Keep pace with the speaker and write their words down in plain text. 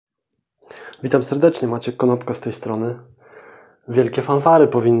Witam serdecznie, Maciek Konopko z tej strony. Wielkie fanfary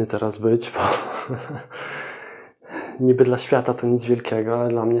powinny teraz być, bo niby dla świata to nic wielkiego, ale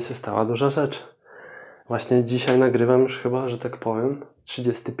dla mnie się stała duża rzecz. Właśnie dzisiaj nagrywam już chyba, że tak powiem,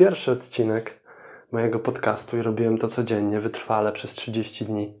 31 odcinek mojego podcastu i robiłem to codziennie, wytrwale przez 30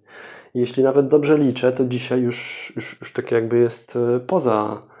 dni. I jeśli nawet dobrze liczę, to dzisiaj już tak jakby jest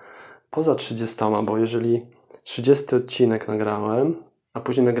poza 30, bo jeżeli 30 odcinek nagrałem, a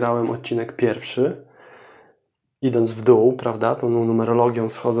później nagrałem odcinek pierwszy, idąc w dół, prawda, tą numerologią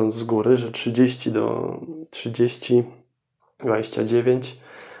schodząc z góry, że 30 do 30, 29,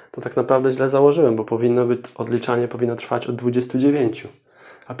 to tak naprawdę źle założyłem, bo odliczanie powinno trwać od 29.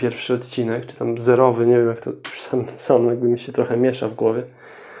 A pierwszy odcinek, czy tam zerowy, nie wiem jak to już sam jakby mi się trochę miesza w głowie.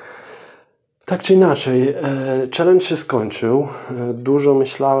 Tak czy inaczej, challenge się skończył. Dużo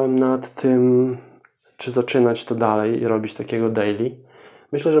myślałem nad tym, czy zaczynać to dalej i robić takiego daily.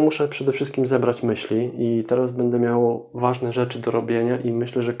 Myślę, że muszę przede wszystkim zebrać myśli i teraz będę miał ważne rzeczy do robienia i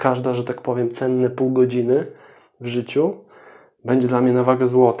myślę, że każda, że tak powiem, cenne pół godziny w życiu będzie dla mnie na wagę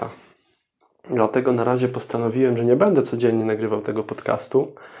złota. Dlatego na razie postanowiłem, że nie będę codziennie nagrywał tego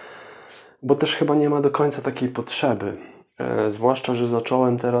podcastu, bo też chyba nie ma do końca takiej potrzeby. Zwłaszcza, że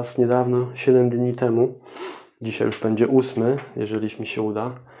zacząłem teraz niedawno, 7 dni temu, dzisiaj już będzie 8, jeżeli mi się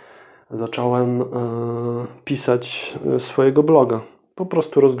uda, zacząłem pisać swojego bloga. Po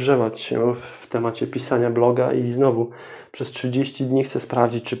prostu rozgrzewać się w temacie pisania bloga i znowu przez 30 dni chcę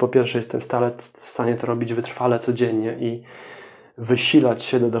sprawdzić, czy po pierwsze jestem w stanie to robić wytrwale codziennie i wysilać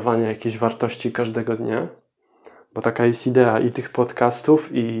się do dawania jakiejś wartości każdego dnia, bo taka jest idea i tych podcastów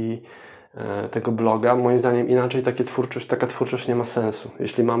i tego bloga. Moim zdaniem inaczej taka twórczość nie ma sensu.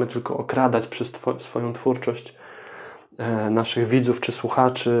 Jeśli mamy tylko okradać przez swoją twórczość naszych widzów czy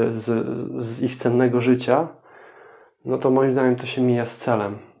słuchaczy z ich cennego życia, no to moim zdaniem to się mija z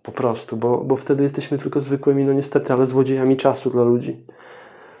celem, po prostu, bo wtedy jesteśmy tylko zwykłymi, no niestety, ale złodziejami czasu dla ludzi.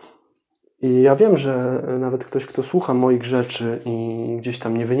 I ja wiem, że nawet ktoś, kto słucha moich rzeczy i gdzieś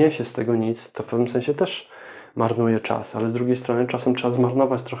tam nie wyniesie z tego nic, to w pewnym sensie też marnuje czas, ale z drugiej strony czasem trzeba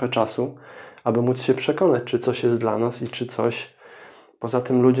zmarnować trochę czasu, aby móc się przekonać, czy coś jest dla nas i czy coś. Poza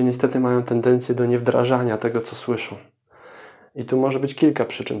tym ludzie niestety mają tendencję do niewdrażania tego, co słyszą. I tu może być kilka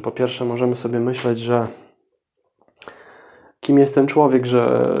przyczyn. Po pierwsze, możemy sobie myśleć, że kim jest ten człowiek,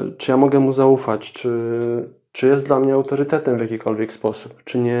 czy ja mogę mu zaufać, czy jest dla mnie autorytetem w jakikolwiek sposób,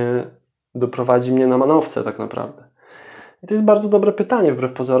 czy nie doprowadzi mnie na manowce tak naprawdę. I to jest bardzo dobre pytanie,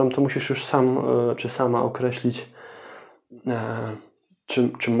 wbrew pozorom, to musisz już sam czy sama określić,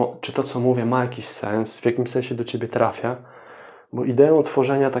 czy to, co mówię, ma jakiś sens, w jakim sensie do Ciebie trafia, bo ideą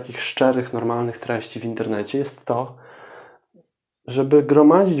tworzenia takich szczerych, normalnych treści w internecie jest to, żeby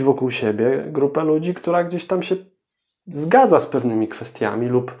gromadzić wokół siebie grupę ludzi, która gdzieś tam się zgadza z pewnymi kwestiami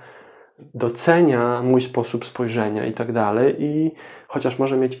lub docenia mój sposób spojrzenia i tak dalej i chociaż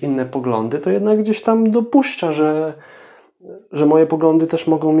może mieć inne poglądy, to jednak gdzieś tam dopuszcza, że moje poglądy też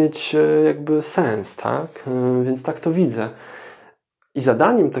mogą mieć jakby sens, tak? Więc tak to widzę. I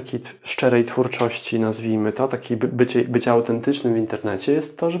zadaniem takiej szczerej twórczości, nazwijmy to, takiej bycia autentycznym w internecie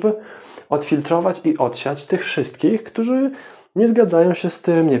jest to, żeby odfiltrować i odsiać tych wszystkich, którzy nie zgadzają się z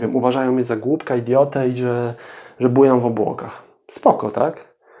tym, nie wiem, uważają mnie za głupka, idiotę i że bujam w obłokach. Spoko,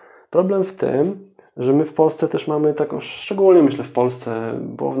 tak? Problem w tym, że my w Polsce też mamy taką, szczególnie myślę w Polsce,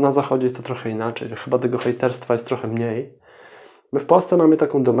 bo na Zachodzie jest to trochę inaczej, chyba tego hejterstwa jest trochę mniej. My w Polsce mamy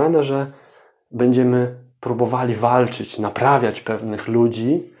taką domenę, że będziemy próbowali walczyć, naprawiać pewnych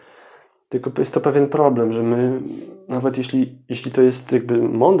ludzi, tylko jest to pewien problem, że my, nawet jeśli to jest jakby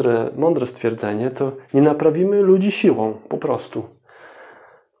mądre stwierdzenie, to nie naprawimy ludzi siłą, po prostu.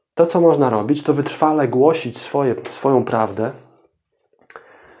 To, co można robić, to wytrwale głosić swoją prawdę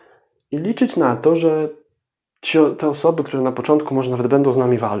i liczyć na to, że te osoby, które na początku może nawet będą z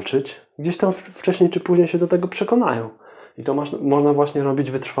nami walczyć, gdzieś tam wcześniej czy później się do tego przekonają. I to można właśnie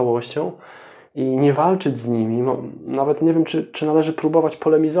robić wytrwałością i nie walczyć z nimi. Nawet nie wiem, czy należy próbować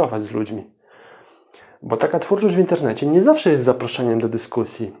polemizować z ludźmi. Bo taka twórczość w internecie nie zawsze jest zaproszeniem do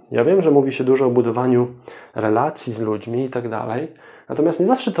dyskusji. Ja wiem, że mówi się dużo o budowaniu relacji z ludźmi i tak dalej, natomiast nie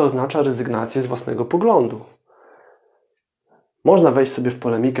zawsze to oznacza rezygnację z własnego poglądu. Można wejść sobie w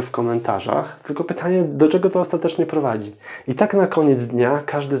polemikę w komentarzach, tylko pytanie, do czego to ostatecznie prowadzi. I tak na koniec dnia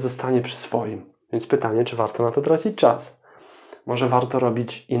każdy zostanie przy swoim. Więc pytanie, czy warto na to tracić czas. Może warto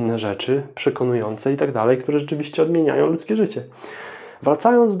robić inne rzeczy, przekonujące i tak dalej, które rzeczywiście odmieniają ludzkie życie.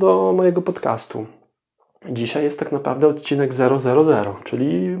 Wracając do mojego podcastu. Dzisiaj jest tak naprawdę odcinek 000,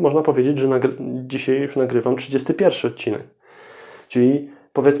 czyli można powiedzieć, że dzisiaj już nagrywam 31 odcinek. Czyli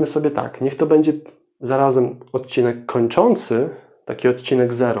powiedzmy sobie tak, niech to będzie zarazem odcinek kończący, taki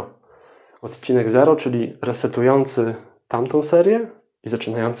odcinek 0. Odcinek 0, czyli resetujący tamtą serię i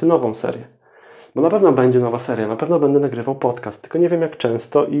zaczynający nową serię. Bo na pewno będzie nowa seria, na pewno będę nagrywał podcast, tylko nie wiem jak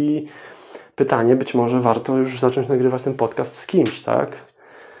często i pytanie, być może warto już zacząć nagrywać ten podcast z kimś, tak?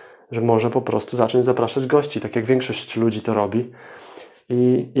 Że może po prostu zacząć zapraszać gości, tak jak większość ludzi to robi.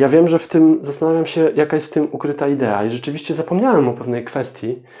 I ja wiem, że w tym zastanawiam się, jaka jest w tym ukryta idea. I rzeczywiście zapomniałem o pewnej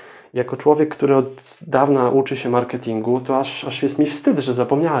kwestii. Jako człowiek, który od dawna uczy się marketingu, to aż jest mi wstyd, że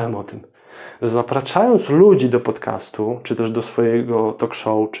zapomniałem o tym. Że zapraszając ludzi do podcastu, czy też do swojego talk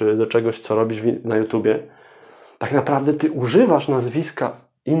show, czy do czegoś, co robisz na YouTubie, tak naprawdę ty używasz nazwiska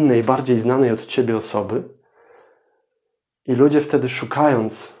innej, bardziej znanej od ciebie osoby i ludzie wtedy,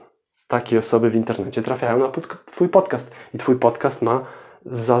 szukając takiej osoby w internecie, trafiają na twój podcast. I twój podcast ma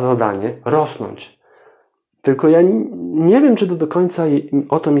za zadanie rosnąć. Tylko ja nie wiem, czy to do końca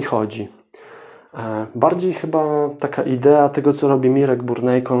o to mi chodzi. Bardziej chyba taka idea tego, co robi Mirek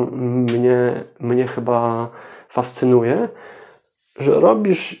Burnejko, mnie chyba fascynuje, że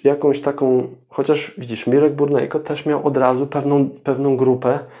robisz jakąś taką, chociaż widzisz, Mirek Burnejko też miał od razu pewną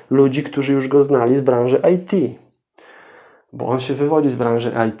grupę ludzi, którzy już go znali z branży IT. Bo on się wywodzi z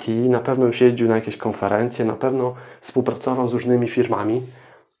branży IT, na pewno już jeździł na jakieś konferencje, na pewno współpracował z różnymi firmami.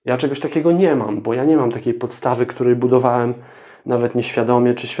 Ja czegoś takiego nie mam, bo ja nie mam takiej podstawy, której budowałem nawet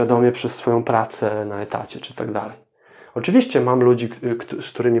nieświadomie czy świadomie przez swoją pracę na etacie czy tak dalej. Oczywiście mam ludzi, z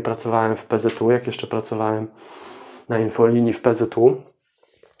którymi pracowałem w PZU, jak jeszcze pracowałem na infolinii w PZU,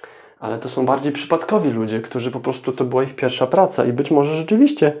 ale to są bardziej przypadkowi ludzie, którzy po prostu to była ich pierwsza praca i być może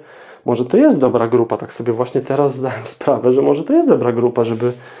rzeczywiście, może to jest dobra grupa, tak sobie właśnie teraz zdałem sprawę, że może to jest dobra grupa,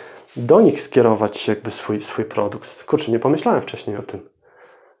 żeby do nich skierować jakby swój produkt. Kurczę, nie pomyślałem wcześniej o tym.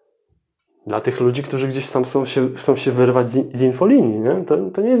 Dla tych ludzi, którzy gdzieś tam chcą się wyrwać z infolinii, nie?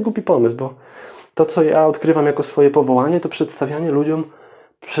 To nie jest głupi pomysł, bo to, co ja odkrywam jako swoje powołanie, to przedstawianie ludziom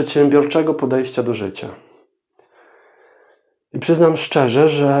przedsiębiorczego podejścia do życia. I przyznam szczerze,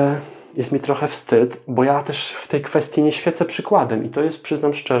 że jest mi trochę wstyd, bo ja też w tej kwestii nie świecę przykładem i to jest,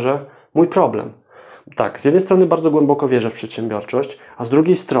 przyznam szczerze, mój problem. Tak, z jednej strony bardzo głęboko wierzę w przedsiębiorczość, a z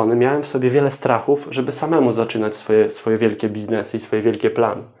drugiej strony miałem w sobie wiele strachów, żeby samemu zaczynać swoje wielkie biznesy i swoje wielkie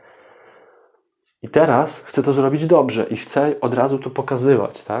plany. I teraz chcę to zrobić dobrze i chcę od razu to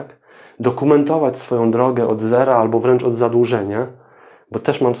pokazywać, tak? Dokumentować swoją drogę od zera albo wręcz od zadłużenia, bo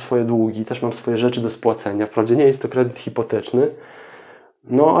też mam swoje długi, też mam swoje rzeczy do spłacenia. Wprawdzie nie jest to kredyt hipoteczny,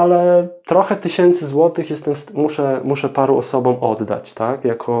 no ale trochę tysięcy złotych muszę paru osobom oddać, tak?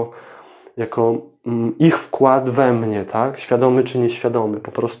 Jako ich wkład we mnie, tak? Świadomy czy nieświadomy.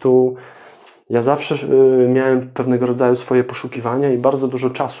 Po prostu ja zawsze miałem pewnego rodzaju swoje poszukiwania i bardzo dużo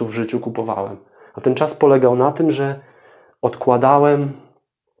czasu w życiu kupowałem. A ten czas polegał na tym, że odkładałem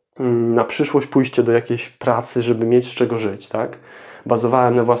na przyszłość pójście do jakiejś pracy, żeby mieć z czego żyć, tak?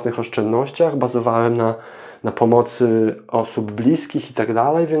 Bazowałem na własnych oszczędnościach, bazowałem na pomocy osób bliskich i tak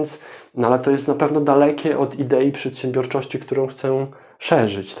dalej, więc ale to jest na pewno dalekie od idei przedsiębiorczości, którą chcę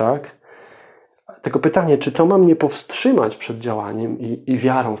szerzyć, tak? Tylko pytanie, czy to ma mnie powstrzymać przed działaniem i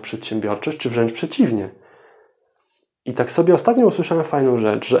wiarą w przedsiębiorczość, czy wręcz przeciwnie? I tak sobie ostatnio usłyszałem fajną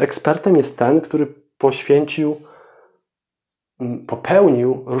rzecz, że ekspertem jest ten, który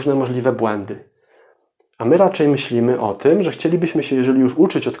popełnił różne możliwe błędy. A my raczej myślimy o tym, że chcielibyśmy się, jeżeli już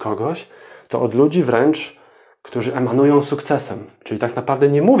uczyć od kogoś, to od ludzi wręcz, którzy emanują sukcesem. Czyli tak naprawdę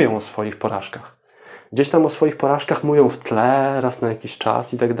nie mówią o swoich porażkach. Gdzieś tam o swoich porażkach mówią w tle, raz na jakiś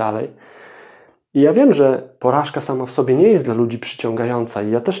czas i tak dalej. I ja wiem, że porażka sama w sobie nie jest dla ludzi przyciągająca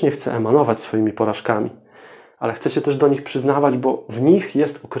i ja też nie chcę emanować swoimi porażkami. Ale chcę się też do nich przyznawać, bo w nich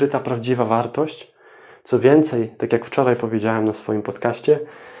jest ukryta prawdziwa wartość. Co więcej, tak jak wczoraj powiedziałem na swoim podcaście,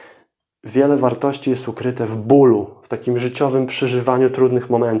 wiele wartości jest ukryte w bólu, w takim życiowym przeżywaniu trudnych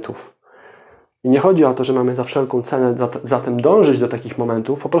momentów. I nie chodzi o to, że mamy za wszelką cenę zatem dążyć do takich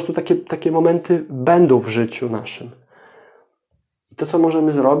momentów, po prostu takie momenty będą w życiu naszym. I to, co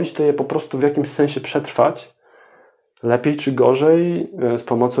możemy zrobić, to je po prostu w jakimś sensie przetrwać, lepiej czy gorzej, z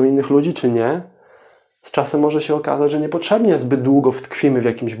pomocą innych ludzi czy nie. Z czasem może się okazać, że niepotrzebnie zbyt długo wtkwimy w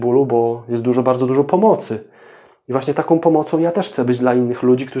jakimś bólu, bo jest bardzo dużo pomocy. I właśnie taką pomocą ja też chcę być dla innych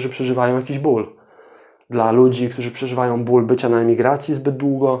ludzi, którzy przeżywają jakiś ból. Dla ludzi, którzy przeżywają ból bycia na emigracji zbyt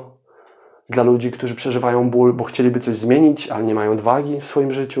długo. Dla ludzi, którzy przeżywają ból, bo chcieliby coś zmienić, ale nie mają odwagi w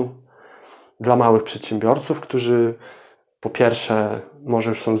swoim życiu. Dla małych przedsiębiorców, którzy po pierwsze może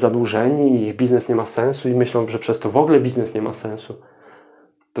już są zadłużeni i ich biznes nie ma sensu i myślą, że przez to w ogóle biznes nie ma sensu.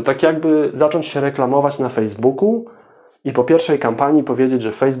 To tak jakby zacząć się reklamować na Facebooku i po pierwszej kampanii powiedzieć,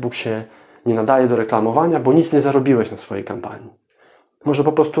 że Facebook się nie nadaje do reklamowania, bo nic nie zarobiłeś na swojej kampanii. Może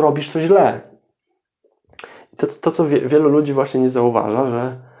po prostu robisz to źle. I to co wielu ludzi właśnie nie zauważa,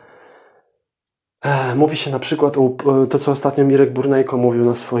 że Mówi się na przykład to, co ostatnio Mirek Burnejko mówił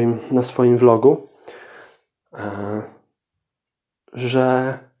na swoim vlogu,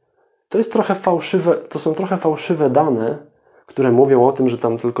 że to są trochę fałszywe dane, które mówią o tym, że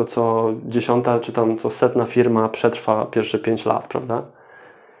tam tylko co 10. czy tam co 100. firma przetrwa pierwsze 5 lat, prawda?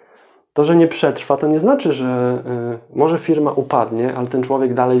 To, że nie przetrwa, to nie znaczy, że może firma upadnie, ale ten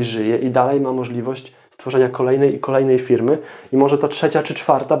człowiek dalej żyje i dalej ma możliwość stworzenia kolejnej i kolejnej firmy i może ta 3. czy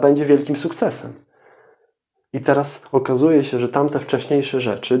 4. będzie wielkim sukcesem. I teraz okazuje się, że tamte wcześniejsze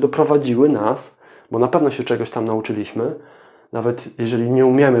rzeczy doprowadziły nas, bo na pewno się czegoś tam nauczyliśmy, nawet jeżeli nie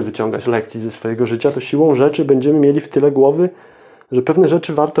umiemy wyciągać lekcji ze swojego życia, to siłą rzeczy będziemy mieli w tyle głowy, że pewne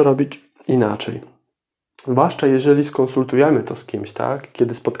rzeczy warto robić inaczej. Zwłaszcza jeżeli skonsultujemy to z kimś, tak?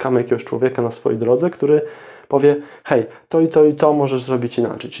 Kiedy spotkamy jakiegoś człowieka na swojej drodze, który powie, hej, to i to i to możesz zrobić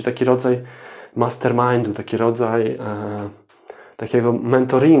inaczej. Czyli taki rodzaj mastermindu, taki rodzaj takiego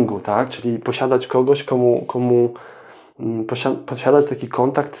mentoringu, tak? Czyli posiadać kogoś, posiadać taki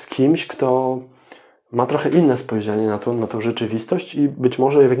kontakt z kimś, kto ma trochę inne spojrzenie na tą rzeczywistość i być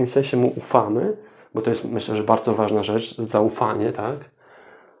może w jakimś sensie mu ufamy, bo to jest, myślę, że bardzo ważna rzecz, zaufanie, tak?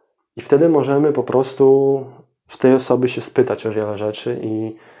 I wtedy możemy po prostu w tej osoby się spytać o wiele rzeczy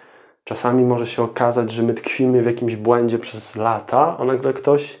i czasami może się okazać, że my tkwimy w jakimś błędzie przez lata, a nagle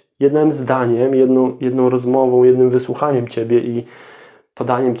ktoś jednym zdaniem, jedną rozmową, jednym wysłuchaniem Ciebie i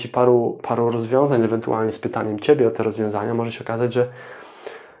podaniem Ci paru rozwiązań, ewentualnie z pytaniem Ciebie o te rozwiązania, może się okazać, że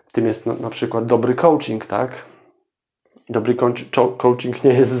tym jest na przykład dobry coaching, tak? Dobry coaching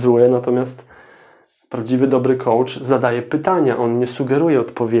nie jest zły, natomiast prawdziwy dobry coach zadaje pytania, on nie sugeruje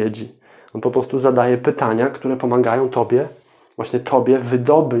odpowiedzi. On po prostu zadaje pytania, które pomagają właśnie Tobie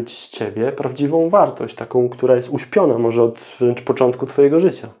wydobyć z Ciebie prawdziwą wartość, taką, która jest uśpiona może od wręcz początku Twojego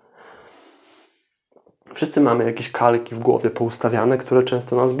życia. Wszyscy mamy jakieś kalki w głowie poustawiane, które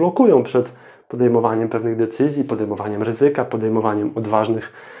często nas blokują przed podejmowaniem pewnych decyzji, podejmowaniem ryzyka, podejmowaniem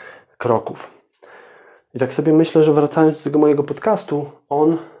odważnych kroków. I tak sobie myślę, że wracając do tego mojego podcastu,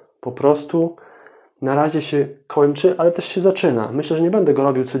 on po prostu na razie się kończy, ale też się zaczyna. Myślę, że nie będę go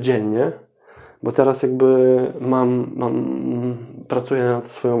robił codziennie, bo teraz jakby pracuję nad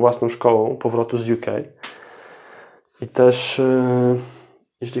swoją własną szkołą powrotu z UK. I też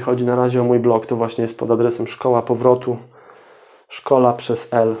jeśli chodzi na razie o mój blog, to właśnie jest pod adresem Szkoła Powrotu, szkoła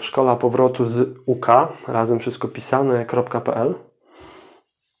przez L, szkoła powrotu z UK, razem wszystko pisane.pl.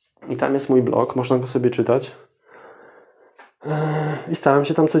 I tam jest mój blog, można go sobie czytać. I staram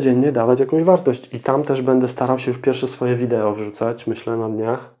się tam codziennie dawać jakąś wartość. I tam też będę starał się już pierwsze swoje wideo wrzucać, myślę, na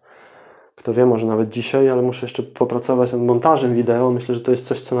dniach. Kto wie, może nawet dzisiaj, ale muszę jeszcze popracować nad montażem wideo. Myślę, że to jest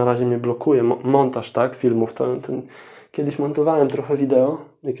coś, co na razie mnie blokuje. Montaż, tak, filmów. Kiedyś montowałem trochę wideo,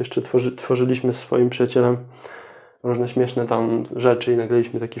 jak jeszcze tworzyliśmy z swoim przyjacielem różne śmieszne tam rzeczy i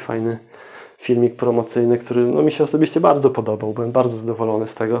nagraliśmy taki fajny filmik promocyjny, który mi się osobiście bardzo podobał. Byłem bardzo zadowolony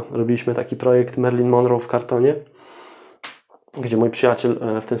z tego. Robiliśmy taki projekt Marilyn Monroe w kartonie, gdzie mój przyjaciel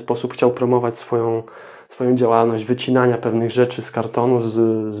w ten sposób chciał promować swoją działalność wycinania pewnych rzeczy z kartonu,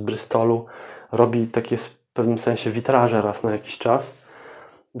 z Bristolu. Robi takie w pewnym sensie witraże raz na jakiś czas.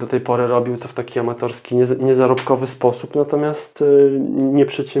 Do tej pory robił to w taki amatorski, niezarobkowy sposób, natomiast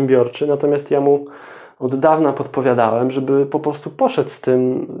nieprzedsiębiorczy. Natomiast ja mu od dawna podpowiadałem, żeby po prostu poszedł z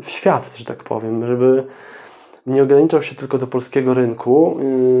tym w świat, że tak powiem, żeby nie ograniczał się tylko do polskiego rynku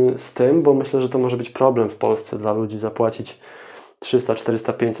z tym, bo myślę, że to może być problem w Polsce dla ludzi zapłacić 300,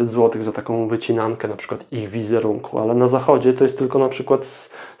 400, 500 zł za taką wycinankę, na przykład ich wizerunku, ale na zachodzie to jest tylko na przykład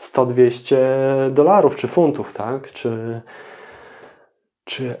 100-200 dolarów czy funtów, tak?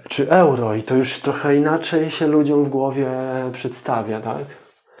 Czy euro i to już trochę inaczej się ludziom w głowie przedstawia, tak?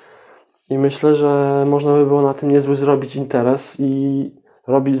 I myślę, że można by było na tym niezły zrobić interes i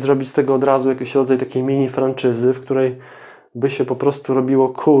zrobić z tego od razu jakiś rodzaj takiej mini franczyzy, w której by się po prostu robiło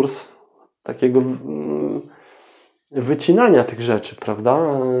kurs takiego wycinania tych rzeczy,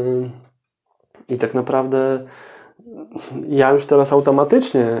 prawda? I tak naprawdę ja już teraz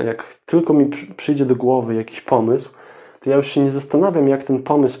automatycznie, jak tylko mi przyjdzie do głowy jakiś pomysł, to ja już się nie zastanawiam, jak ten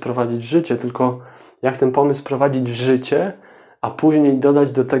pomysł prowadzić w życie, tylko jak ten pomysł prowadzić w życie, a później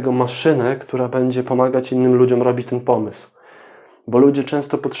dodać do tego maszynę, która będzie pomagać innym ludziom robić ten pomysł. Bo ludzie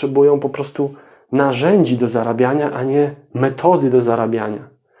często potrzebują po prostu narzędzi do zarabiania, a nie metody do zarabiania.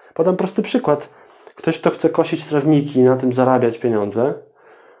 Podam prosty przykład. Ktoś, kto chce kosić trawniki i na tym zarabiać pieniądze,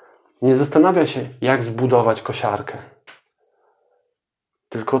 nie zastanawia się, jak zbudować kosiarkę.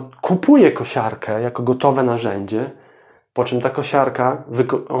 Tylko kupuje kosiarkę jako gotowe narzędzie, po czym ta kosiarka,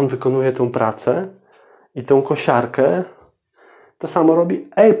 on wykonuje tą pracę i tą kosiarkę to samo robi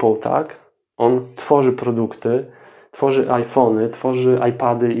Apple, tak? On tworzy produkty, tworzy iPhony, tworzy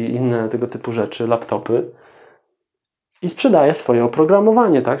iPady i inne tego typu rzeczy, laptopy i sprzedaje swoje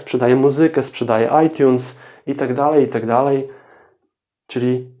oprogramowanie, tak? Sprzedaje muzykę, sprzedaje iTunes i tak dalej, i tak dalej.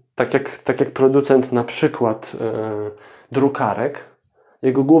 Czyli tak jak producent na przykład drukarek,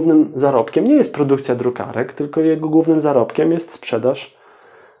 jego głównym zarobkiem nie jest produkcja drukarek, tylko jego głównym zarobkiem jest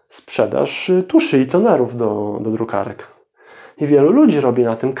sprzedaż tuszy i tonerów do drukarek. I wielu ludzi robi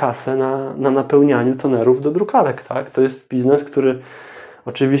na tym kasę, na napełnianiu tonerów do drukarek, tak? To jest biznes, który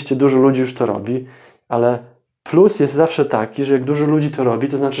oczywiście dużo ludzi już to robi, ale plus jest zawsze taki, że jak dużo ludzi to robi,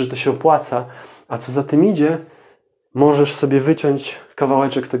 to znaczy, że to się opłaca, a co za tym idzie, możesz sobie wyciąć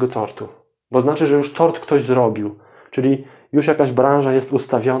kawałeczek tego tortu, bo znaczy, że już tort ktoś zrobił, czyli już jakaś branża jest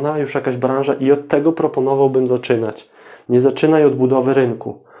ustawiona, już jakaś branża i od tego proponowałbym zaczynać. Nie zaczynaj od budowy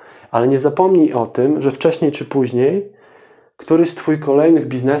rynku, ale nie zapomnij o tym, że wcześniej czy później któryś z Twoich kolejnych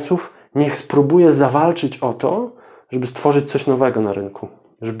biznesów niech spróbuje zawalczyć o to, żeby stworzyć coś nowego na rynku,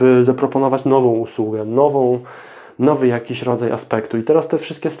 żeby zaproponować nową usługę, nowy jakiś rodzaj aspektu. I teraz te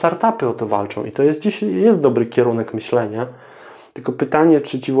wszystkie startupy o to walczą i to jest dzisiaj jest dobry kierunek myślenia. Tylko pytanie,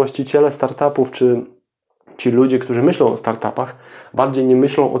 czy ci właściciele startupów, czy ci ludzie, którzy myślą o startupach, bardziej nie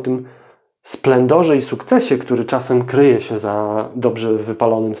myślą o tym splendorze i sukcesie, który czasem kryje się za dobrze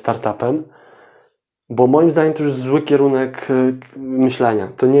wypalonym startupem, bo moim zdaniem to już jest zły kierunek myślenia.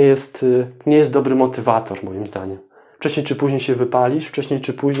 To nie jest dobry motywator, moim zdaniem. Wcześniej czy później się wypalisz, wcześniej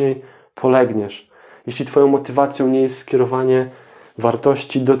czy później polegniesz. Jeśli Twoją motywacją nie jest skierowanie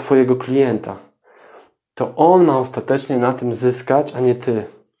wartości do Twojego klienta, to on ma ostatecznie na tym zyskać, a nie Ty.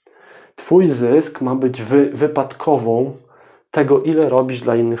 Twój zysk ma być wypadkową tego, ile robisz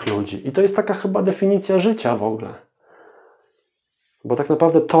dla innych ludzi. I to jest taka chyba definicja życia w ogóle. Bo tak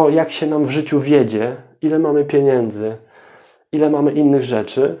naprawdę to, jak się nam w życiu wiedzie, ile mamy pieniędzy, ile mamy innych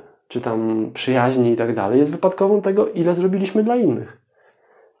rzeczy, czy tam przyjaźni i tak dalej, jest wypadkową tego, ile zrobiliśmy dla innych.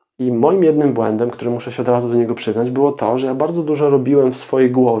 I moim jednym błędem, który muszę się od razu do niego przyznać, było to, że ja bardzo dużo robiłem w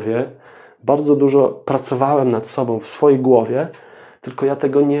swojej głowie, bardzo dużo pracowałem nad sobą w swojej głowie, tylko ja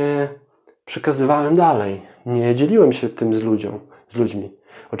tego nie przekazywałem dalej. Nie dzieliłem się tym z ludźmi.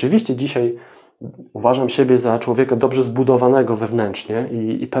 Oczywiście dzisiaj uważam siebie za człowieka dobrze zbudowanego wewnętrznie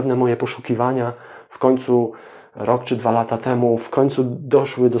i pewne moje poszukiwania w końcu rok czy 2 lata temu w końcu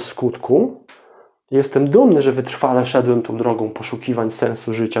doszły do skutku. Jestem dumny, że wytrwale szedłem tą drogą poszukiwań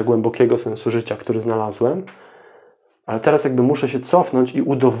sensu życia, głębokiego sensu życia, który znalazłem. Ale teraz jakby muszę się cofnąć i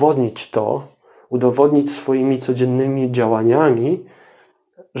udowodnić swoimi codziennymi działaniami,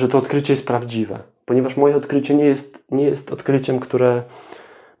 że to odkrycie jest prawdziwe. Ponieważ moje odkrycie nie jest odkryciem, które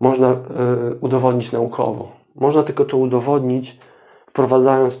można udowodnić naukowo. Można tylko to udowodnić,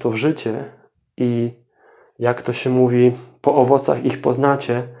 wprowadzając to w życie i jak to się mówi, po owocach ich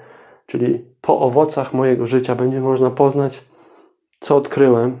poznacie, czyli po owocach mojego życia będzie można poznać, co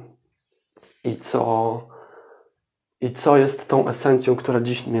odkryłem i co jest tą esencją, która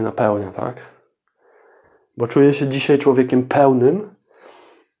dziś mnie napełnia, tak? Bo czuję się dzisiaj człowiekiem pełnym,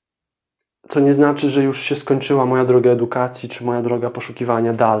 co nie znaczy, że już się skończyła moja droga edukacji, czy moja droga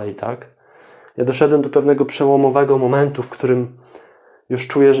poszukiwania dalej, tak? Ja doszedłem do pewnego przełomowego momentu, w którym już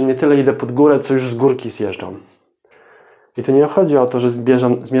czuję, że nie tyle idę pod górę, co już z górki zjeżdżam. I to nie chodzi o to, że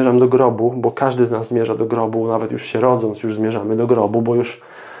zmierzam do grobu, bo każdy z nas zmierza do grobu, nawet już się rodząc, już zmierzamy do grobu, bo już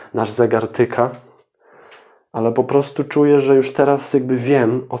nasz zegar tyka. Ale po prostu czuję, że już teraz jakby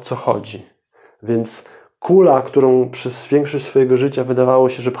wiem, o co chodzi. Więc kula, którą przez większość swojego życia wydawało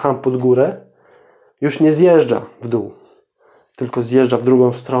się, że pcham pod górę, już nie zjeżdża w dół, tylko zjeżdża w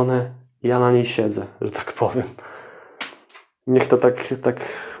drugą stronę i ja na niej siedzę, że tak powiem. Niech to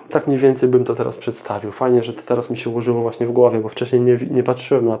tak mniej więcej bym to teraz przedstawił. Fajnie, że to teraz mi się ułożyło właśnie w głowie, bo wcześniej nie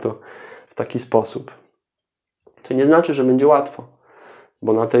patrzyłem na to w taki sposób. To nie znaczy, że będzie łatwo,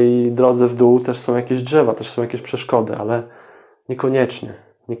 bo na tej drodze w dół też są jakieś drzewa, też są jakieś przeszkody, ale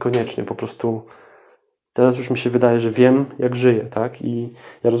niekoniecznie. Po prostu teraz już mi się wydaje, że wiem, jak żyję, tak? I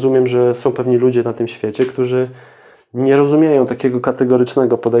ja rozumiem, że są pewni ludzie na tym świecie, którzy nie rozumieją takiego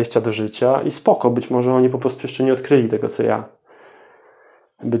kategorycznego podejścia do życia i spoko, być może oni po prostu jeszcze nie odkryli tego, co ja.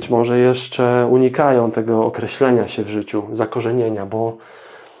 Być może jeszcze unikają tego określenia się w życiu, zakorzenienia, bo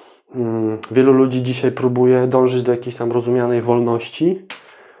wielu ludzi dzisiaj próbuje dążyć do jakiejś tam rozumianej wolności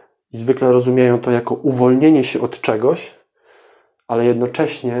i zwykle rozumieją to jako uwolnienie się od czegoś, ale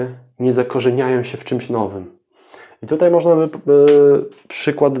jednocześnie nie zakorzeniają się w czymś nowym. I tutaj można by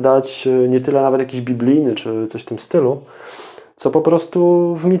przykład dać nie tyle nawet jakiś biblijny, czy coś w tym stylu, co po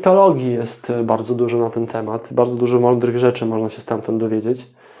prostu w mitologii jest bardzo dużo na ten temat. Bardzo dużo mądrych rzeczy można się stamtąd dowiedzieć.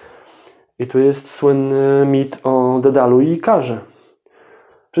 I tu jest słynny mit o Dedalu i Ikarze.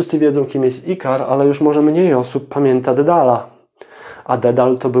 Wszyscy wiedzą, kim jest Ikar, ale już może mniej osób pamięta Dedala. A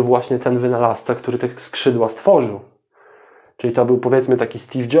Dedal to był właśnie ten wynalazca, który te skrzydła stworzył. Czyli to był, powiedzmy, taki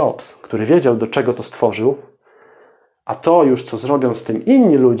Steve Jobs, który wiedział, do czego to stworzył, a to już, co zrobią z tym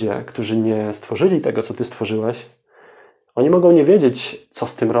inni ludzie, którzy nie stworzyli tego, co ty stworzyłeś, oni mogą nie wiedzieć, co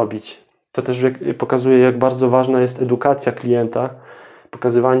z tym robić. To też pokazuje, jak bardzo ważna jest edukacja klienta,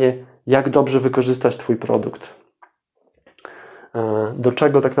 pokazywanie, jak dobrze wykorzystać twój produkt, do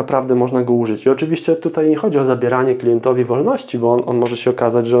czego tak naprawdę można go użyć. I oczywiście tutaj nie chodzi o zabieranie klientowi wolności, bo on może się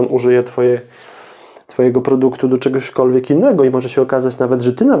okazać, że on użyje twojego produktu do czegośkolwiek innego i może się okazać nawet,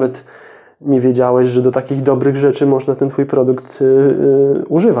 że ty nawet nie wiedziałeś, że do takich dobrych rzeczy można ten twój produkt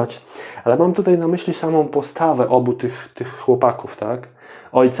używać. Ale mam tutaj na myśli samą postawę obu tych chłopaków, tak?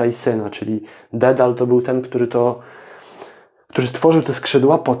 Ojca i syna, czyli Dedal to był ten, który stworzył te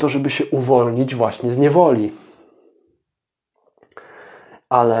skrzydła po to, żeby się uwolnić właśnie z niewoli.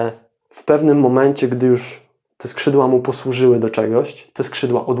 Ale w pewnym momencie, gdy już te skrzydła mu posłużyły do czegoś, te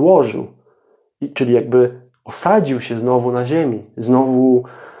skrzydła odłożył. Czyli jakby osadził się znowu na ziemi, znowu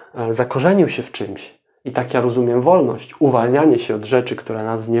zakorzenił się w czymś. I tak ja rozumiem wolność, uwalnianie się od rzeczy, które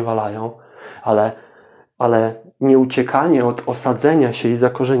nas zniewalają, ale nie uciekanie od osadzenia się i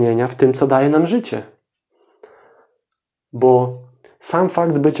zakorzenienia w tym, co daje nam życie. Bo sam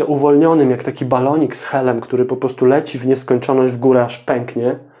fakt bycia uwolnionym, jak taki balonik z helem, który po prostu leci w nieskończoność w górę, aż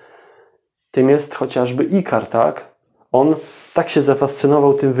pęknie, tym jest chociażby Ikar, tak? On tak się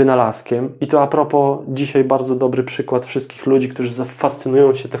zafascynował tym wynalazkiem i to a propos dzisiaj bardzo dobry przykład wszystkich ludzi, którzy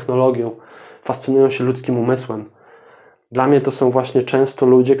fascynują się technologią, fascynują się ludzkim umysłem. Dla mnie to są właśnie często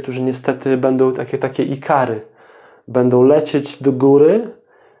ludzie, którzy niestety będą takie Ikary. Będą lecieć do góry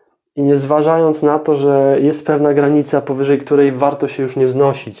i nie zważając na to, że jest pewna granica, powyżej której warto się już nie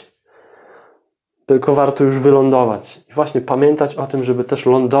wznosić. Tylko warto już wylądować. I właśnie pamiętać o tym, żeby też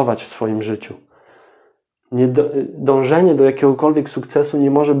lądować w swoim życiu. Dążenie do jakiegokolwiek sukcesu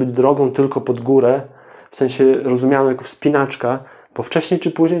nie może być drogą tylko pod górę, w sensie rozumianą jako wspinaczka, bo wcześniej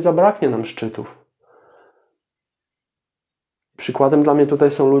czy później zabraknie nam szczytów. Przykładem dla mnie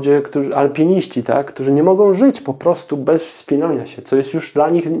tutaj są ludzie, alpiniści, tak, którzy nie mogą żyć po prostu bez wspinania się, co jest już dla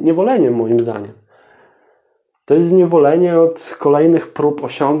nich niewoleniem, moim zdaniem. To jest zniewolenie od kolejnych prób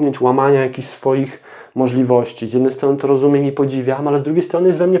osiągnięć, łamania jakichś swoich możliwości. Z jednej strony to rozumiem i podziwiam, ale z drugiej strony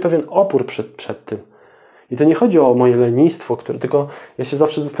jest we mnie pewien opór przed tym. I to nie chodzi o moje lenistwo, tylko ja się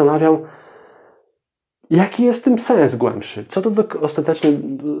zawsze zastanawiam, jaki jest w tym sens głębszy? Co to ostatecznie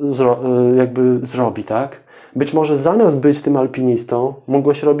zrobi, tak? Być może zamiast być tym alpinistą,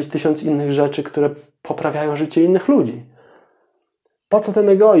 mogłeś robić 1000 innych rzeczy, które poprawiają życie innych ludzi. Po co ten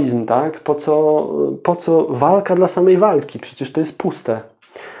egoizm, tak? Po co walka dla samej walki? Przecież to jest puste.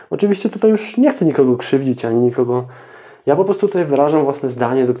 Oczywiście tutaj już nie chcę nikogo krzywdzić, ani nikogo... Ja po prostu tutaj wyrażam własne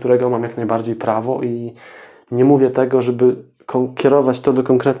zdanie, do którego mam jak najbardziej prawo i nie mówię tego, żeby kierować to do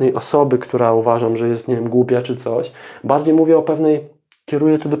konkretnej osoby, która uważam, że jest, nie wiem, głupia czy coś. Bardziej mówię o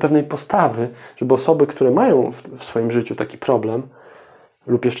kieruję to do pewnej postawy, żeby osoby, które mają w swoim życiu taki problem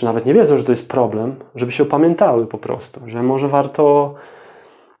lub jeszcze nawet nie wiedzą, że to jest problem, żeby się opamiętały po prostu, że może warto,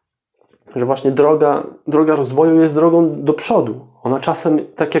 że właśnie droga rozwoju jest drogą do przodu. Ona czasem,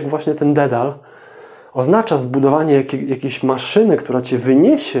 tak jak właśnie ten Dedal, oznacza zbudowanie jakiejś maszyny, która cię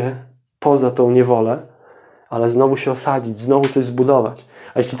wyniesie poza tą niewolę, ale znowu się osadzić, znowu coś zbudować.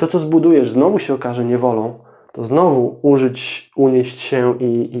 A jeśli to, co zbudujesz, znowu się okaże niewolą, to znowu unieść się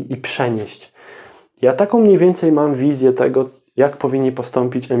i przenieść. Ja taką mniej więcej mam wizję tego, jak powinni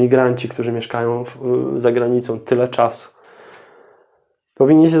postąpić emigranci, którzy mieszkają za granicą tyle czasu.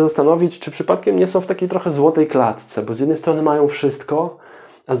 Powinni się zastanowić, czy przypadkiem nie są w takiej trochę złotej klatce, bo z jednej strony mają wszystko,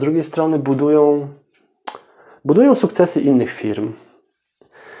 a z drugiej strony budują sukcesy innych firm.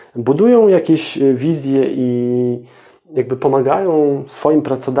 Budują jakieś wizje i jakby pomagają swoim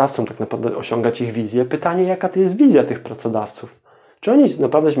pracodawcom tak naprawdę osiągać ich wizję. Pytanie, jaka to jest wizja tych pracodawców? Czy oni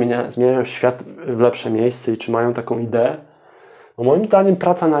naprawdę zmieniają świat w lepsze miejsce i czy mają taką ideę? Bo moim zdaniem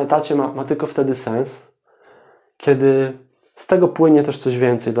praca na etacie ma tylko wtedy sens, kiedy z tego płynie też coś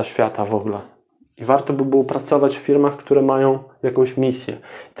więcej dla świata w ogóle. I warto by było pracować w firmach, które mają jakąś misję.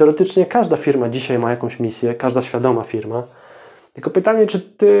 Teoretycznie każda firma dzisiaj ma jakąś misję, każda świadoma firma. Tylko pytanie, czy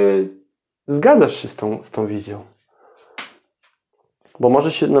ty zgadzasz się z tą wizją? Bo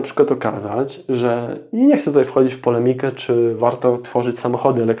może się na przykład okazać, że i nie chcę tutaj wchodzić w polemikę, czy warto tworzyć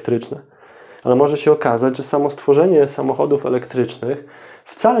samochody elektryczne, ale może się okazać, że samo stworzenie samochodów elektrycznych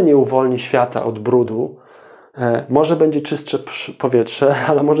wcale nie uwolni świata od brudu. Może będzie czystsze powietrze,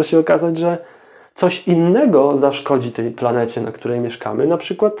 ale może się okazać, że coś innego zaszkodzi tej planecie, na której mieszkamy. Na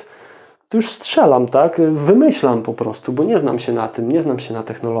przykład to już strzelam, tak? Wymyślam po prostu, bo nie znam się na tym, nie znam się na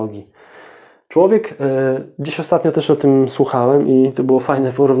technologii. Człowiek, dziś ostatnio też o tym słuchałem i to było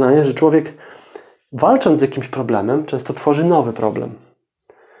fajne porównanie, że człowiek walcząc z jakimś problemem często tworzy nowy problem.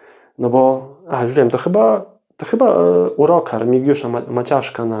 No bo, już wiem, to chyba u Roka, Remigiusza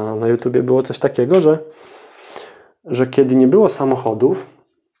Maciaszka na YouTubie było coś takiego, że kiedy nie było samochodów,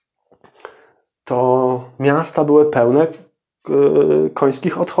 to miasta były pełne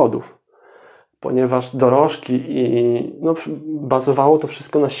końskich odchodów, ponieważ dorożki bazowało to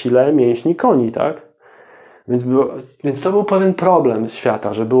wszystko na sile mięśni koni, tak? Więc to był pewien problem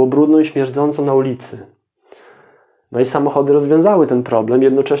świata, że było brudno i śmierdząco na ulicy. No i samochody rozwiązały ten problem,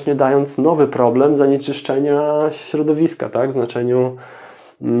 jednocześnie dając nowy problem zanieczyszczenia środowiska, tak? W znaczeniu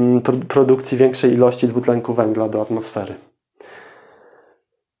produkcji większej ilości dwutlenku węgla do atmosfery.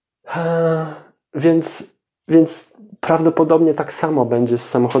 Więc prawdopodobnie tak samo będzie z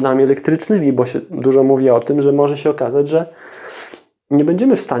samochodami elektrycznymi, bo się dużo mówi o tym, że może się okazać, że nie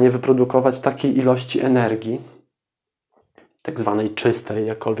będziemy w stanie wyprodukować takiej ilości energii, tak zwanej czystej,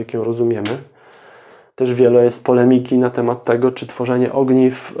 jakkolwiek ją rozumiemy. Też wiele jest polemiki na temat tego, czy tworzenie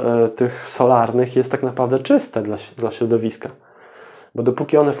ogniw tych solarnych jest tak naprawdę czyste dla środowiska. Bo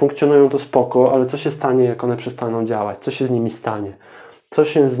dopóki one funkcjonują, to spoko, ale co się stanie, jak one przestaną działać? Co się z nimi stanie?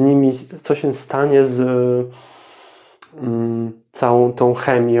 Co się stanie z całą tą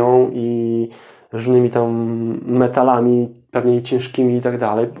chemią i różnymi tam metalami, pewnie ciężkimi i tak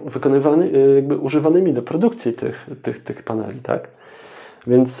dalej, używanymi do produkcji tych paneli, tak?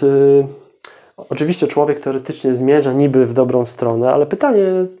 Więc oczywiście człowiek teoretycznie zmierza niby w dobrą stronę, ale pytanie,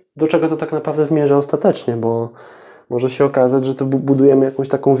 do czego to tak naprawdę zmierza ostatecznie, bo może się okazać, że to budujemy jakąś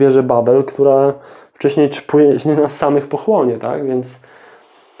taką wieżę Babel, która wcześniej czy później nas samych pochłonie, tak? Więc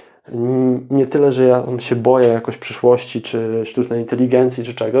nie tyle, że ja się boję jakoś przyszłości, czy sztucznej inteligencji,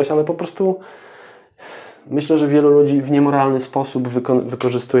 czy czegoś, ale po prostu myślę, że wielu ludzi w niemoralny sposób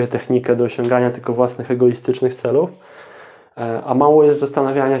wykorzystuje technikę do osiągania tylko własnych egoistycznych celów, a mało jest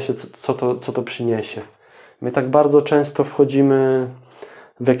zastanawiania się, co to przyniesie. My tak bardzo często wchodzimy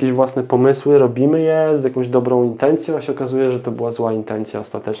w jakieś własne pomysły, robimy je z jakąś dobrą intencją, a się okazuje, że to była zła intencja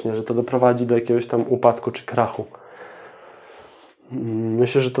ostatecznie, że to doprowadzi do jakiegoś tam upadku czy krachu.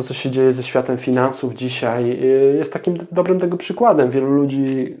 Myślę, że to, co się dzieje ze światem finansów dzisiaj, jest takim dobrym tego przykładem. Wielu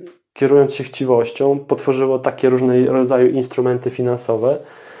ludzi, kierując się chciwością, potworzyło takie różnego rodzaju instrumenty finansowe,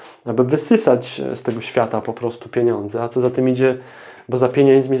 aby wysysać z tego świata po prostu pieniądze. A co za tym idzie, bo za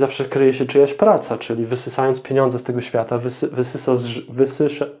pieniędzmi zawsze kryje się czyjaś praca, czyli wysysając pieniądze z tego świata,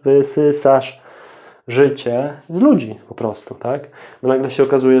 wysysasz życie z ludzi po prostu, tak? Bo nagle się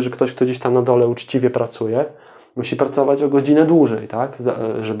okazuje, że ktoś, kto gdzieś tam na dole uczciwie pracuje, musi pracować o godzinę dłużej, tak?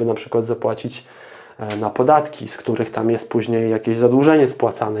 Żeby na przykład zapłacić na podatki, z których tam jest później jakieś zadłużenie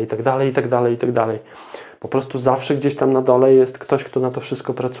spłacane i tak dalej, i tak dalej, i tak dalej. Po prostu zawsze gdzieś tam na dole jest ktoś, kto na to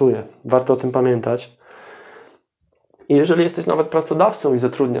wszystko pracuje. Warto o tym pamiętać. I jeżeli jesteś nawet pracodawcą i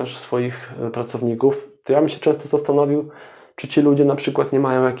zatrudniasz swoich pracowników, to ja bym się często zastanowił, czy ci ludzie na przykład nie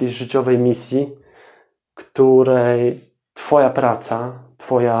mają jakiejś życiowej misji, której twoja praca,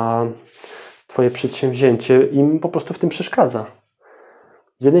 twoje przedsięwzięcie im po prostu w tym przeszkadza.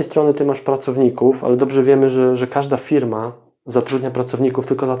 Z jednej strony ty masz pracowników, ale dobrze wiemy, że każda firma zatrudnia pracowników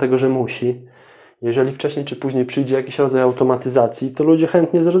tylko dlatego, że musi. Jeżeli wcześniej czy później przyjdzie jakiś rodzaj automatyzacji, to ludzie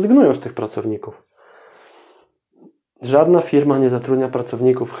chętnie zrezygnują z tych pracowników. Żadna firma nie zatrudnia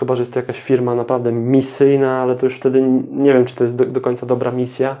pracowników, chyba że jest to jakaś firma naprawdę misyjna, ale to już wtedy nie wiem, czy to jest do końca dobra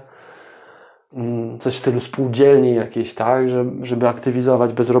misja. Coś w stylu spółdzielni jakiejś, tak, żeby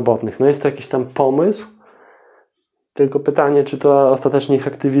aktywizować bezrobotnych. No jest to jakiś tam pomysł, tylko pytanie, czy to ostatecznie ich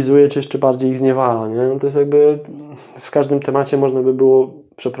aktywizuje, czy jeszcze bardziej ich zniewala, nie? No to jest jakby w każdym temacie można by było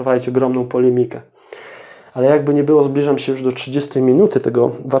przeprowadzić ogromną polemikę. Ale jakby nie było, zbliżam się już do 30 minuty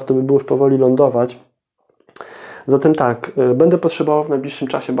tego, warto by było już powoli lądować. Zatem tak, będę potrzebował w najbliższym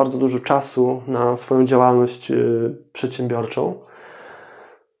czasie bardzo dużo czasu na swoją działalność przedsiębiorczą.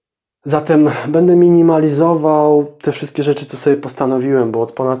 Zatem będę minimalizował te wszystkie rzeczy, co sobie postanowiłem, bo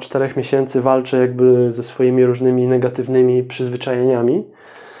od ponad 4 miesięcy walczę jakby ze swoimi różnymi negatywnymi przyzwyczajeniami.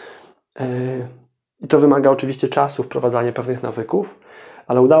 I to wymaga oczywiście czasu, wprowadzania pewnych nawyków,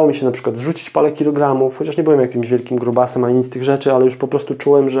 ale udało mi się na przykład zrzucić parę kilogramów, chociaż nie byłem jakimś wielkim grubasem ani nic z tych rzeczy, ale już po prostu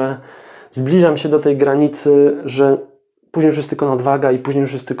czułem, że zbliżam się do tej granicy, że później już jest tylko nadwaga i później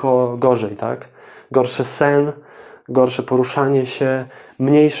już jest tylko gorzej, tak? Gorszy sen, gorsze poruszanie się,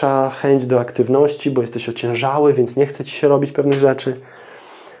 mniejsza chęć do aktywności, bo jesteś ociężały, więc nie chce ci się robić pewnych rzeczy.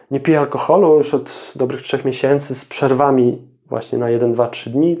 Nie piję alkoholu już od dobrych 3 miesięcy z przerwami właśnie na 1, 2, 3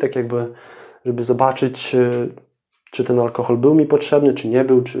 dni, tak jakby, żeby zobaczyć, czy ten alkohol był mi potrzebny, czy nie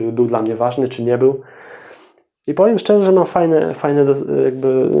był, czy był dla mnie ważny, czy nie był. I powiem szczerze, że mam fajne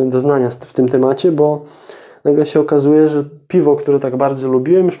jakby doznania w tym temacie, bo nagle się okazuje, że piwo, które tak bardzo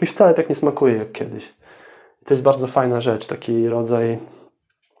lubiłem, już mi wcale tak nie smakuje jak kiedyś. I to jest bardzo fajna rzecz, taki rodzaj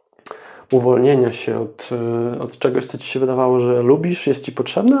uwolnienia się od czegoś, co ci się wydawało, że lubisz, jest ci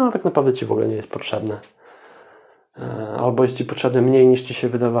potrzebne, a tak naprawdę ci w ogóle nie jest potrzebne. Albo jest ci potrzebne mniej niż ci się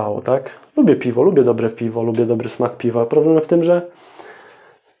wydawało, tak? Lubię piwo, lubię dobre piwo, lubię dobry smak piwa. Problem w tym, że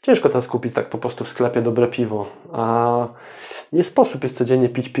ciężko teraz kupić tak po prostu w sklepie dobre piwo, a nie sposób jest codziennie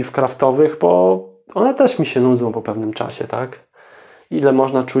pić piw kraftowych, bo one też mi się nudzą po pewnym czasie, tak? Ile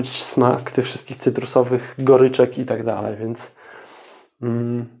można czuć smak tych wszystkich cytrusowych goryczek i tak dalej, więc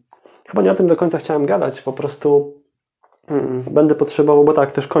chyba nie o tym do końca chciałem gadać, po prostu będę potrzebował, bo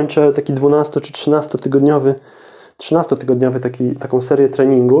tak, też kończę taki 12 czy 13-tygodniowy taką serię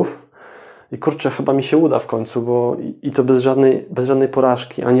treningów i kurczę, chyba mi się uda w końcu, bo i to bez żadnej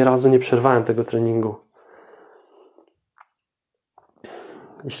porażki, ani razu nie przerwałem tego treningu.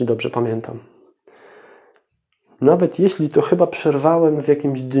 Jeśli dobrze pamiętam. Nawet jeśli to chyba przerwałem w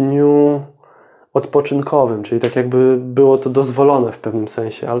jakimś dniu odpoczynkowym, czyli tak jakby było to dozwolone w pewnym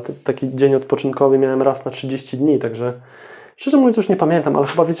sensie, ale taki dzień odpoczynkowy miałem raz na 30 dni, także szczerze mówiąc już nie pamiętam, ale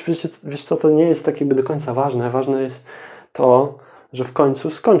chyba wiesz co, to nie jest tak jakby do końca ważne. Ważne jest to, że w końcu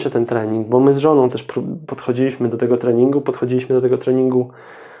skończę ten trening, bo my z żoną też podchodziliśmy do tego treningu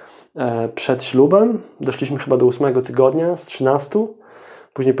przed ślubem, doszliśmy chyba do 8 tygodnia z 13,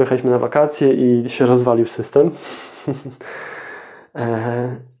 później pojechaliśmy na wakacje i się rozwalił system.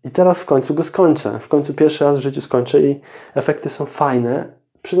 I teraz w końcu go skończę. W końcu pierwszy raz w życiu skończę i efekty są fajne.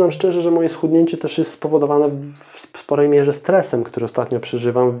 Przyznam szczerze, że moje schudnięcie też jest spowodowane w sporej mierze stresem, który ostatnio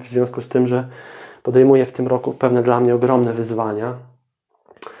przeżywam w związku z tym, że podejmuję w tym roku pewne dla mnie ogromne wyzwania.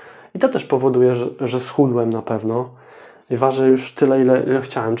 I to też powoduje, że schudłem na pewno. I ważę już tyle, ile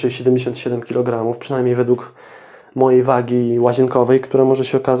chciałem, czyli 77 kg, przynajmniej według mojej wagi łazienkowej, która może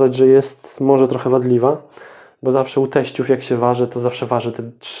się okazać, że jest może trochę wadliwa, bo zawsze u teściów jak się waży, to zawsze waży te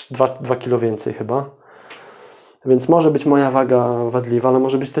 2 kg więcej chyba. Więc może być moja waga wadliwa, ale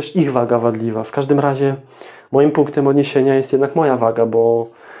może być też ich waga wadliwa. W każdym razie moim punktem odniesienia jest jednak moja waga, bo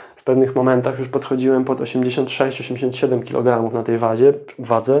w pewnych momentach już podchodziłem pod 86-87 kg na tej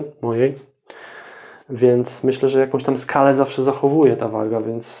wadze mojej. Więc myślę, że jakąś tam skalę zawsze zachowuje ta waga,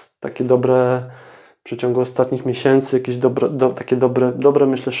 więc takie dobre w przeciągu ostatnich miesięcy, jakieś takie dobre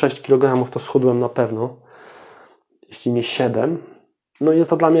myślę 6 kg to schudłem na pewno, jeśli nie 7. No i jest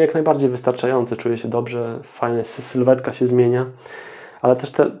to dla mnie jak najbardziej wystarczające, czuję się dobrze, fajnie, sylwetka się zmienia, ale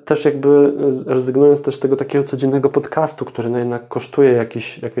też jakby rezygnując też z tego takiego codziennego podcastu, który no jednak kosztuje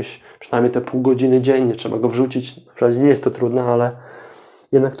jakieś przynajmniej te pół godziny dziennie, trzeba go wrzucić, wprawdzie nie jest to trudne, ale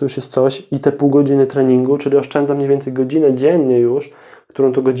jednak to już jest coś i te pół godziny treningu, czyli oszczędzam mniej więcej godzinę dziennie już,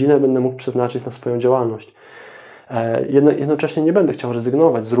 którą to godzinę będę mógł przeznaczyć na swoją działalność. Jednocześnie nie będę chciał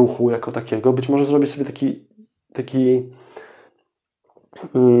rezygnować z ruchu jako takiego, być może zrobię sobie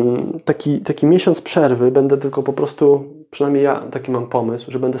taki miesiąc przerwy, będę tylko po prostu, przynajmniej ja taki mam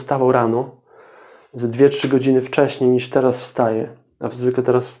pomysł, że będę stawał rano ze 2-3 godziny wcześniej niż teraz wstaję, a zwykle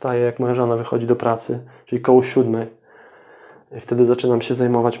teraz wstaję jak moja żona wychodzi do pracy, czyli koło 7. I wtedy zaczynam się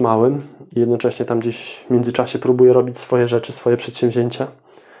zajmować małym i jednocześnie tam gdzieś w międzyczasie próbuję robić swoje rzeczy, swoje przedsięwzięcia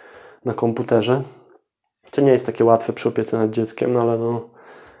na komputerze. To nie jest takie łatwe przy opiece nad dzieckiem, no ale no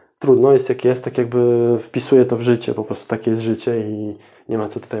trudno jest jak jest, tak jakby wpisuję to w życie, po prostu takie jest życie i nie ma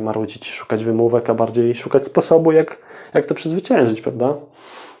co tutaj marudzić, szukać wymówek, a bardziej szukać sposobu, jak to przezwyciężyć, prawda?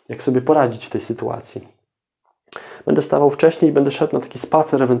 Jak sobie poradzić w tej sytuacji. Będę stawał wcześniej i będę szedł na taki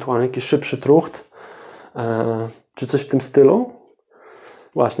spacer, ewentualnie jakiś szybszy trucht, czy coś w tym stylu.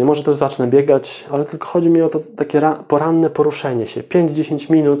 Właśnie, może też zacznę biegać, ale tylko chodzi mi o to takie poranne poruszenie się,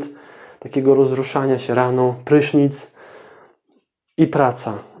 5-10 minut takiego rozruszania się rano, prysznic i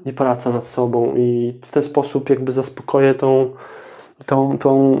praca nad sobą i w ten sposób jakby zaspokoję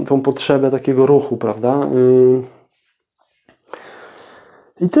tą potrzebę takiego ruchu, prawda?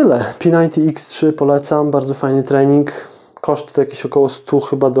 I tyle. P90X3 polecam, bardzo fajny trening. Koszt to jakieś około 100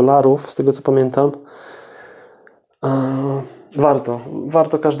 chyba dolarów, z tego co pamiętam.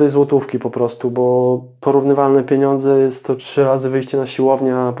 Warto każdej złotówki po prostu, bo porównywalne pieniądze jest to 3 razy wyjście na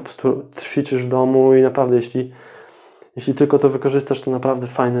siłownię, a po prostu ćwiczysz w domu i naprawdę jeśli tylko to wykorzystasz, to naprawdę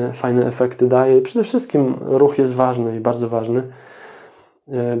fajne efekty daje. Przede wszystkim ruch jest ważny i bardzo ważny.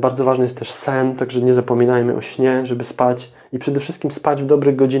 Bardzo ważny jest też sen, także nie zapominajmy o śnie, żeby spać i przede wszystkim spać w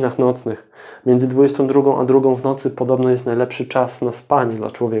dobrych godzinach nocnych. Między 22 a 2 w nocy podobno jest najlepszy czas na spanie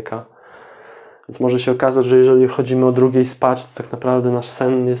dla człowieka. Więc może się okazać, że jeżeli chodzimy o 2:00 spać, to tak naprawdę nasz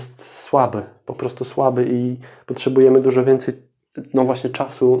sen jest słaby, po prostu słaby i potrzebujemy dużo więcej właśnie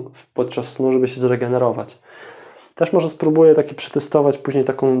czasu podczas snu, żeby się zregenerować. Też może spróbuję przetestować później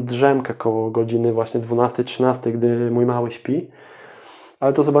taką drzemkę koło godziny właśnie 12-13, gdy mój mały śpi.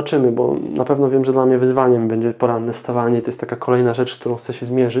 Ale to zobaczymy, bo na pewno wiem, że dla mnie wyzwaniem będzie poranne wstawanie i to jest taka kolejna rzecz, z którą chcę się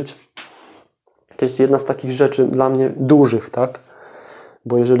zmierzyć. To jest jedna z takich rzeczy dla mnie dużych, tak?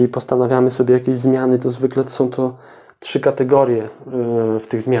 Bo jeżeli postanawiamy sobie jakieś zmiany, to zwykle są to 3 kategorie w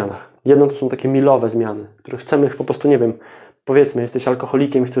tych zmianach. Jedno to są takie milowe zmiany, które chcemy po prostu, nie wiem, powiedzmy, jesteś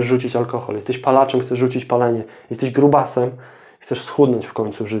alkoholikiem i chcesz rzucić alkohol, jesteś palaczem, chcesz rzucić palenie, jesteś grubasem, chcesz schudnąć w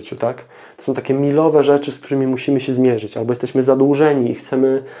końcu w życiu, tak? To są takie milowe rzeczy, z którymi musimy się zmierzyć. Albo jesteśmy zadłużeni i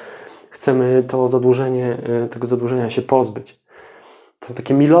chcemy tego zadłużenia się pozbyć. To są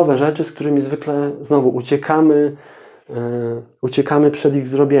takie milowe rzeczy, z którymi zwykle znowu uciekamy przed ich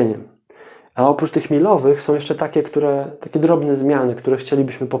zrobieniem. A oprócz tych milowych są jeszcze takie drobne zmiany, które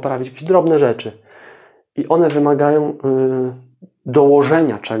chcielibyśmy poprawić, jakieś drobne rzeczy. I one wymagają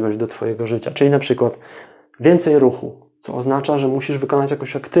dołożenia czegoś do Twojego życia. Czyli na przykład więcej ruchu, co oznacza, że musisz wykonać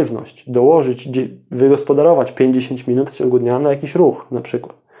jakąś aktywność, wygospodarować 50 minut w ciągu dnia na jakiś ruch na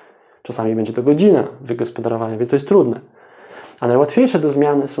przykład. Czasami będzie to godzina wygospodarowania, więc to jest trudne. A najłatwiejsze do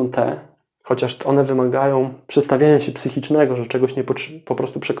zmiany są te, chociaż one wymagają przestawienia się psychicznego, że czegoś po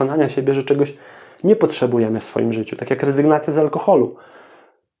prostu przekonania siebie, że czegoś nie potrzebujemy w swoim życiu. Tak jak rezygnacja z alkoholu.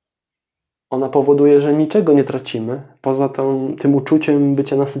 Ona powoduje, że niczego nie tracimy, poza tym uczuciem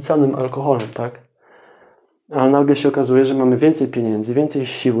bycia nasyconym alkoholem, tak? Ale nagle się okazuje, że mamy więcej pieniędzy, więcej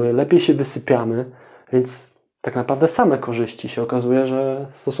siły, lepiej się wysypiamy, więc tak naprawdę same korzyści się okazuje, że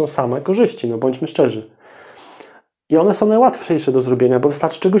to są same korzyści, no bądźmy szczerzy. I one są najłatwiejsze do zrobienia, bo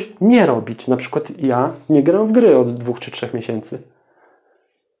wystarczy czegoś nie robić. Na przykład ja nie gram w gry od 2 czy 3 miesięcy.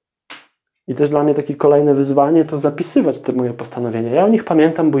 I też dla mnie takie kolejne wyzwanie to zapisywać te moje postanowienia. Ja o nich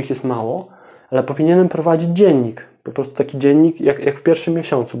pamiętam, bo ich jest mało, ale powinienem prowadzić dziennik. Po prostu taki dziennik jak w pierwszym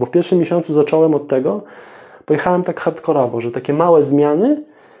miesiącu. Bo w pierwszym miesiącu zacząłem od tego, pojechałem tak hardkorowo, że takie małe zmiany,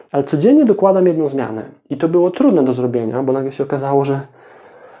 ale codziennie dokładam jedną zmianę. I to było trudne do zrobienia, bo nagle się okazało, że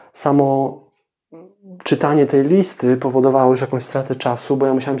samo czytanie tej listy powodowało już jakąś stratę czasu, bo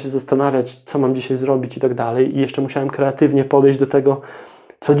ja musiałem się zastanawiać, co mam dzisiaj zrobić i tak dalej. I jeszcze musiałem kreatywnie podejść do tego,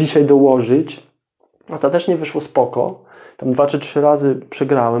 co dzisiaj dołożyć. Ostatecznie wyszło spoko. Tam 2 czy 3 razy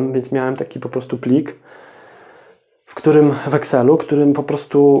przegrałem, więc miałem taki po prostu plik, w Excelu, którym po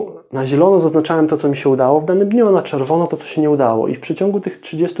prostu na zielono zaznaczałem to, co mi się udało w danym dniu, a na czerwono to, co się nie udało. I w przeciągu tych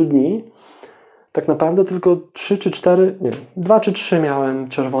 30 dni tak naprawdę tylko 2 czy 3 miałem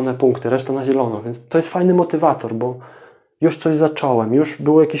czerwone punkty, reszta na zielono. Więc to jest fajny motywator, bo już coś zacząłem, już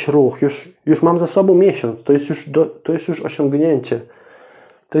był jakiś ruch, już mam za sobą miesiąc, to jest już osiągnięcie.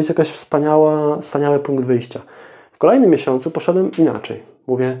 To jest jakaś wspaniały punkt wyjścia. W kolejnym miesiącu poszedłem inaczej.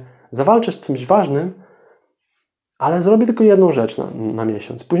 Mówię, zawalczę z czymś ważnym, ale zrobię tylko jedną rzecz na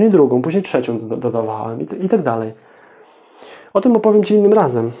miesiąc, później drugą, później trzecią dodawałem i tak dalej. O tym opowiem Ci innym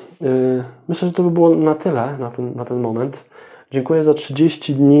razem. Myślę, że to by było na tyle na ten moment. Dziękuję za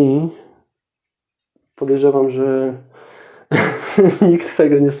 30 dni. Podejrzewam, że nikt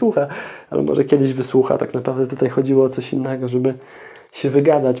tego nie słucha, ale może kiedyś wysłucha. Tak naprawdę tutaj chodziło o coś innego, żeby się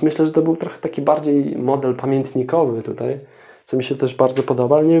wygadać. Myślę, że to był trochę taki bardziej model pamiętnikowy tutaj, co mi się też bardzo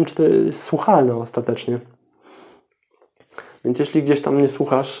podoba, ale nie wiem, czy to jest słuchalne ostatecznie. Więc jeśli gdzieś tam nie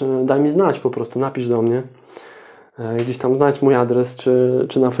słuchasz, daj mi znać po prostu, napisz do mnie. Gdzieś tam znajdź mój adres,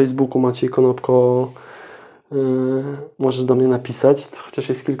 czy na Facebooku Maciej Konopko możesz do mnie napisać, chociaż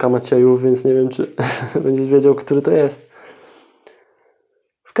jest kilka Maciejów, więc nie wiem, czy będziesz wiedział, który to jest.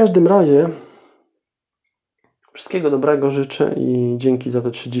 W każdym razie wszystkiego dobrego życzę i dzięki za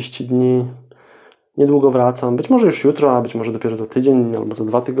te 30 dni. Niedługo wracam, być może już jutro, a być może dopiero za tydzień albo za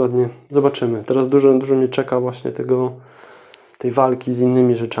 2 tygodnie. Zobaczymy. Teraz dużo mnie czeka właśnie tej walki z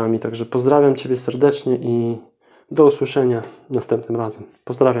innymi rzeczami, także pozdrawiam Ciebie serdecznie i do usłyszenia następnym razem.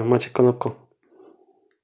 Pozdrawiam, Maciek Konopko.